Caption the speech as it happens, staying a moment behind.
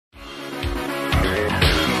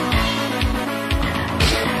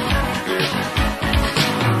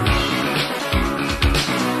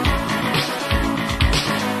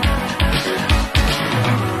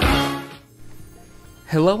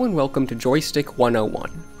Hello and welcome to Joystick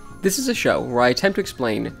 101. This is a show where I attempt to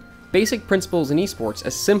explain basic principles in esports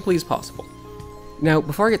as simply as possible. Now,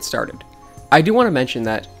 before I get started, I do want to mention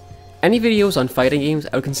that any videos on fighting games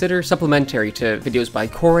I would consider supplementary to videos by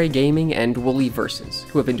Core Gaming and Wooly Versus,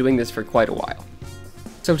 who have been doing this for quite a while.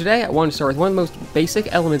 So today I want to start with one of the most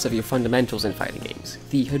basic elements of your fundamentals in fighting games,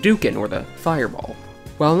 the Hadouken, or the Fireball.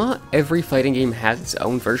 While not every fighting game has its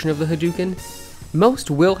own version of the Hadouken,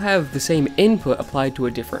 most will have the same input applied to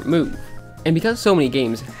a different move. And because so many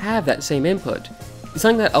games have that same input, it's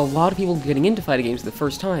something that a lot of people getting into fighting games for the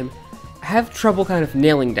first time have trouble kind of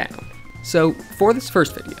nailing down. So for this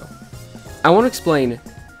first video, I want to explain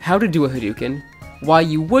how to do a Hadouken, why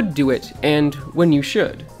you would do it, and when you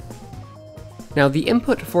should. Now the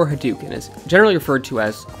input for Hadouken is generally referred to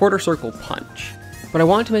as quarter circle punch, but I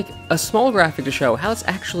wanted to make a small graphic to show how it's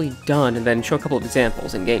actually done and then show a couple of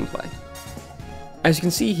examples in gameplay. As you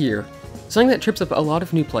can see here, something that trips up a lot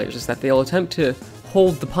of new players is that they'll attempt to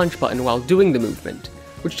hold the punch button while doing the movement,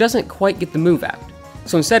 which doesn't quite get the move out.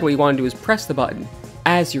 So instead what you want to do is press the button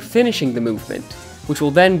as you're finishing the movement, which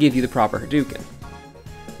will then give you the proper Hadouken.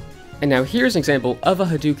 And now here's an example of a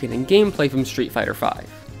Hadouken in gameplay from Street Fighter V.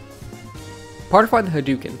 Part of why the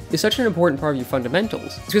Hadouken is such an important part of your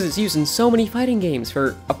fundamentals is because it's used in so many fighting games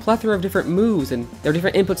for a plethora of different moves, and there are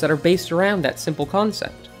different inputs that are based around that simple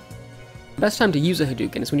concept. The best time to use a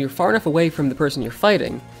Hadouken is when you're far enough away from the person you're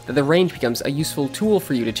fighting that the range becomes a useful tool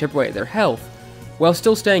for you to chip away at their health, while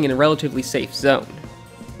still staying in a relatively safe zone.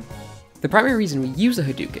 The primary reason we use a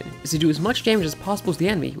Hadouken is to do as much damage as possible to the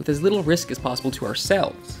enemy with as little risk as possible to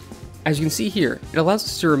ourselves. As you can see here, it allows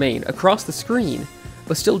us to remain across the screen,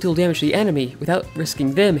 but still deal damage to the enemy without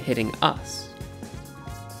risking them hitting us.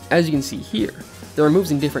 As you can see here, there are moves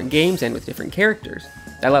in different games and with different characters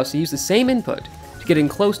that allow us to use the same input to get in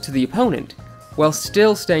close to the opponent, while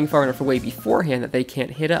still staying far enough away beforehand that they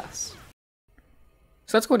can't hit us.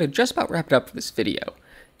 So that's going to just about wrap it up for this video.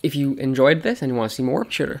 If you enjoyed this and you want to see more,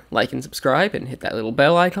 be sure to like and subscribe and hit that little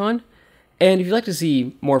bell icon. And if you'd like to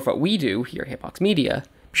see more of what we do here at Hitbox Media,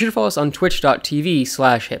 be sure to follow us on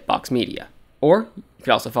twitch.tv/hitboxmedia. Or you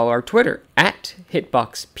could also follow our Twitter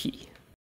 @HitboxP.